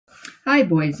Hi,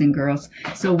 boys and girls.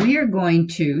 So we are going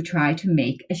to try to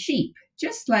make a sheep,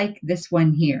 just like this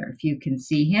one here. If you can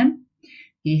see him,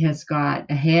 he has got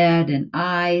a head and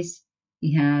eyes.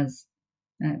 He has,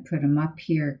 put him up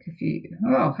here.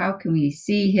 How can we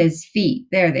see his feet?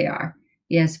 There they are.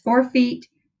 He has 4 feet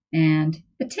and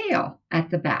a tail at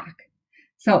the back.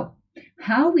 So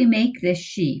how we make this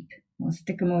sheep, we'll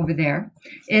stick him over there,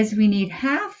 is we need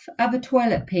half of a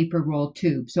toilet paper roll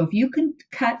tube. So if you can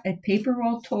cut a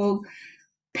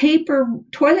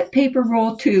toilet paper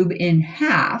roll tube in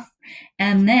half,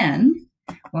 and then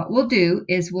what we'll do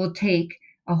is we'll take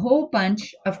a whole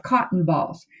bunch of cotton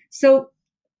balls. So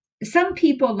some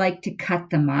people like to cut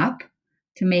them up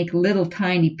to make little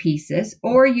tiny pieces,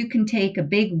 or you can take a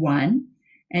big one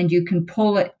and you can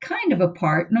pull it kind of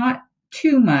apart, not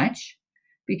too much,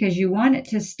 because you want it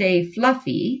to stay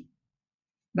fluffy,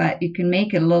 but you can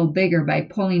make it a little bigger by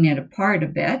pulling it apart a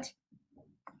bit.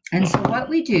 And so what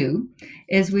we do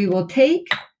is we will take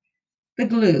the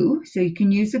glue, so you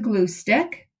can use a glue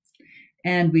stick,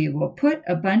 and we will put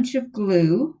a bunch of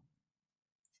glue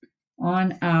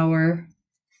on our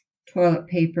toilet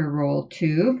paper roll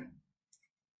tube.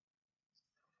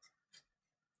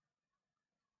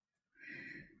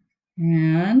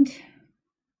 And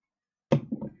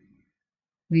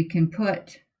we can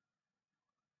put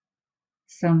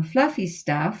some fluffy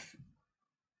stuff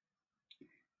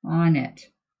on it.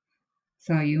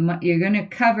 So you're going to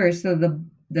cover, so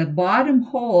the bottom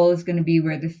hole is going to be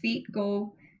where the feet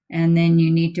go, and then you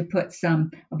need to put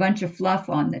a bunch of fluff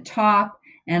on the top.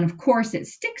 And of course, it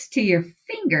sticks to your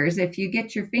fingers if you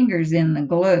get your fingers in the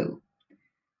glue.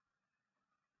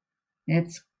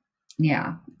 It's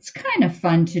kind of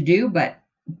fun to do, but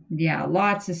yeah,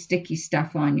 lots of sticky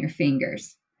stuff on your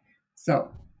fingers.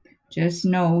 So just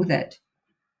know that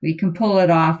we can pull it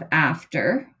off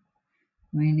after.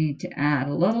 We need to add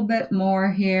a little bit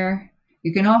more here.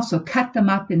 You can also cut them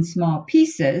up in small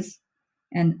pieces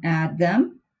and add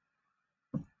them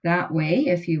that way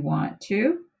if you want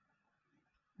to.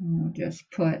 And we'll just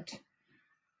put a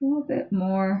little bit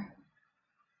more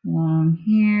along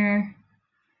here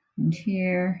and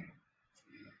here.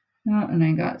 Oh, and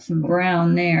I got some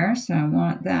brown there, so I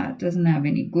want that. Doesn't have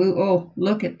any glue. Oh,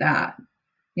 look at that.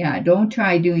 Yeah, don't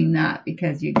try doing that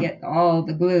because you get all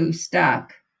the glue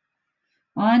stuck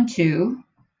onto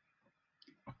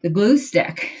the glue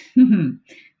stick.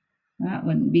 That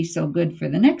wouldn't be so good for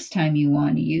the next time you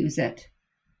want to use it.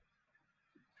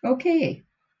 Okay,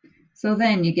 so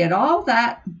then you get all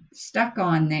that stuck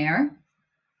on there.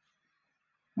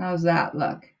 How's that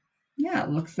look? Yeah,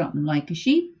 it looks something like a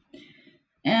sheep.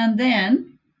 And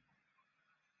then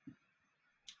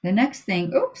the next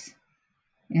thing,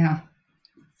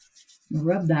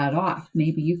 rub that off.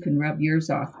 Maybe you can rub yours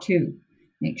off too.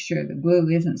 Make sure the glue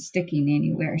isn't sticking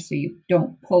anywhere so you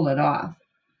don't pull it off.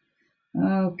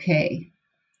 Okay,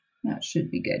 that should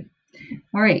be good.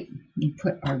 All right, we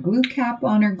put our glue cap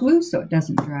on our glue so it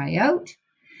doesn't dry out.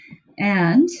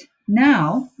 And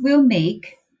now we'll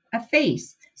make a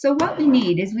face. So what we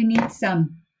need is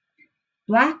some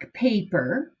black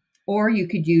paper, or you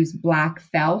could use black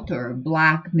felt or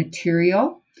black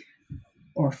material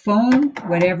or foam,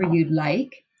 whatever you'd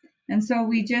like. And so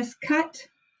we just cut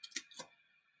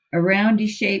a roundy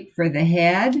shape for the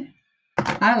head.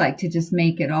 I like to just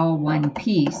make it all one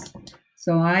piece.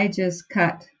 So I just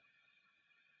cut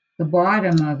the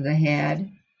bottom of the head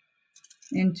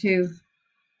into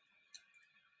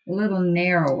a little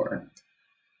narrower.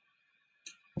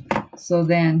 So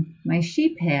then my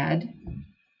sheep head,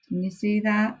 can you see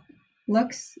that?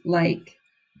 Looks like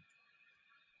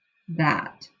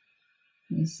that.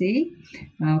 You see?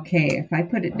 Okay, if I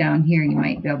put it down here, you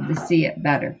might be able to see it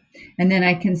better. And then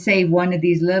I can save one of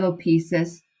these little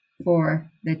pieces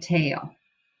for the tail.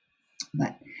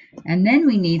 And then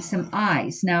we need some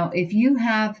eyes. Now, if you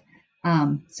have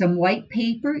some white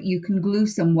paper, you can glue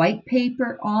some white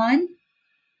paper on.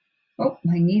 Oh,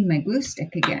 I need my glue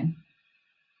stick again.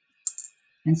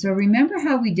 And so remember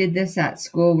how we did this at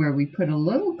school where we put a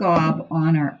little gob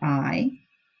on our eye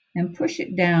and push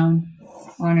it down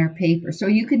on our paper. So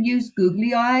you can use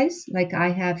googly eyes like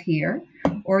I have here,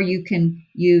 or you can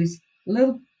use a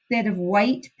little bit of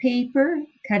white paper,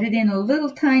 cut it in a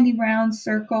little tiny round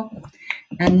circle,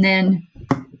 and then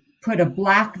put a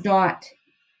black dot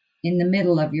in the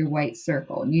middle of your white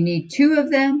circle. You need 2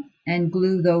 of them and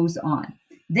glue those on.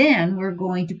 Then we're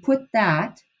going to put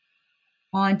that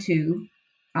onto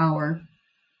our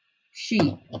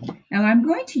sheep. Now I'm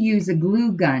going to use a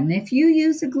glue gun. If you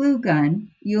use a glue gun,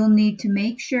 you'll need to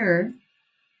make sure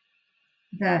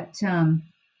that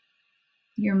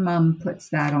your mom puts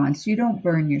that on so you don't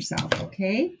burn yourself,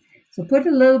 okay? So put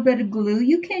a little bit of glue.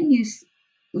 You can use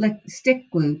like stick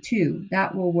glue too.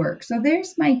 That will work. So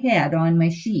there's my head on my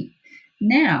sheep.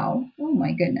 Now, oh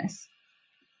my goodness,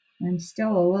 I'm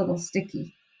still a little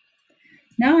sticky.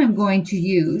 Now I'm going to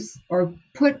use or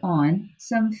put on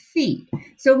some feet.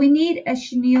 So we need a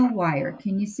chenille wire.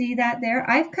 Can you see that there?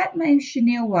 I've cut my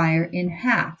chenille wire in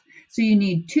half. So you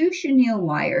need 2 chenille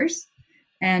wires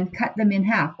and cut them in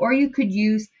half. Or you could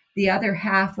use the other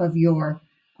half of your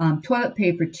toilet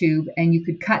paper tube and you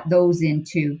could cut those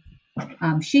into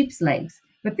sheep's legs.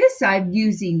 But this I'm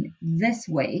using this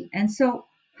way. And so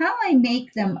how I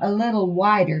make them a little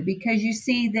wider, because you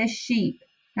see this sheep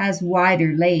has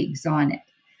wider legs on it.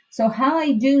 So how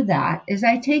I do that is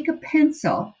I take a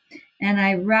pencil and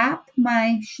I wrap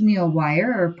my chenille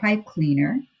wire or pipe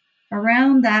cleaner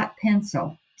around that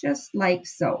pencil, just like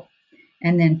so,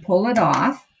 and then pull it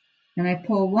off. And I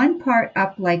pull one part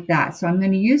up like that. So I'm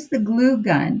going to use the glue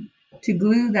gun to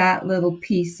glue that little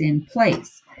piece in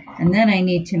place. And then I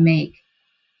need to make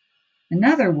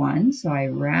another one. So I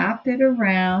wrap it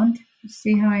around.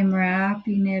 See how I'm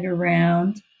wrapping it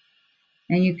around?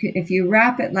 And you could, if you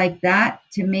wrap it like that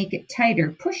to make it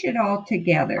tighter, push it all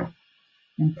together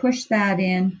and push that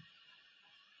in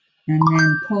and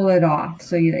then pull it off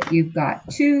so that you've got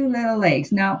 2 little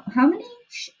legs. Now, how many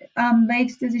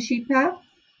legs does a sheep have?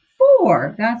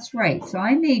 4. That's right. So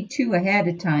I made 2 ahead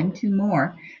of time, 2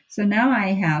 more. So now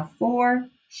I have 4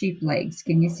 sheep legs.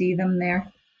 Can you see them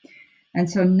there? And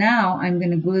so now I'm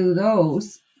going to glue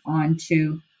those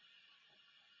onto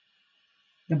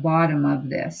the bottom of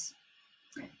this.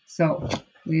 So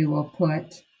we will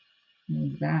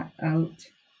move that out.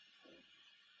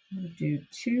 We'll do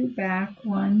 2 back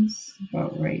ones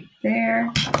about right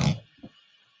there.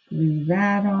 Glue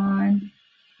that on.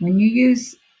 When you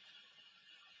use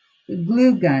the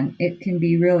glue gun, it can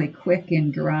be really quick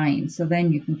in drying. So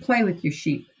then you can play with your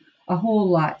sheep a whole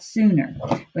lot sooner.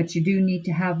 But you do need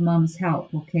to have Mom's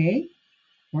help, okay?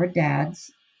 Or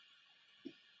Dad's.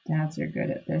 Dads are good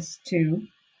at this too,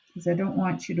 because I don't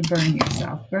want you to burn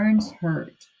yourself. Burns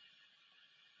hurt.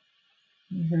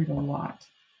 You hurt a lot.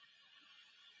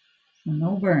 So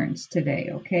no burns today,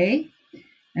 okay?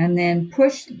 And then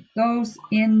push those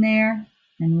in there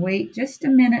and wait just a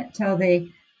minute till they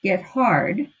get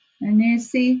hard. And you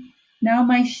see, now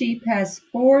my sheep has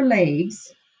 4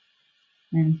 legs.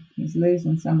 And he's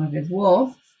losing some of his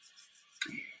wool.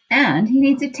 And he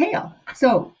needs a tail.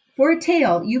 So for a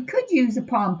tail, you could use a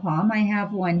pom-pom. I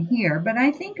have one here, but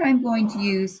I think I'm going to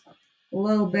use a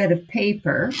little bit of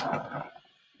paper.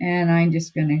 And I'm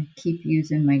just going to keep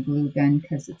using my glue gun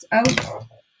because it's out.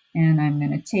 And I'm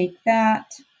going to take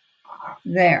that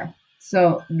there.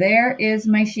 So there is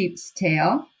my sheep's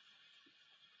tail.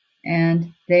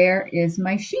 And there is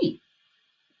my sheep.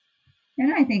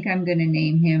 And I think I'm going to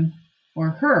name him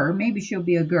or her. Maybe she'll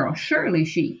be a girl, Shirley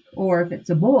Sheep. Or if it's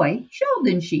a boy,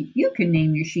 Sheldon Sheep. You can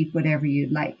name your sheep whatever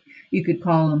you'd like. You could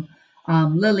call him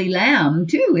Lily Lamb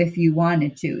too if you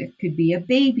wanted to. It could be a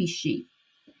baby sheep.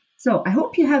 So I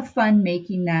hope you have fun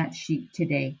making that sheep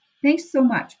today. Thanks so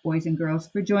much, boys and girls,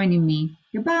 for joining me.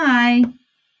 Goodbye.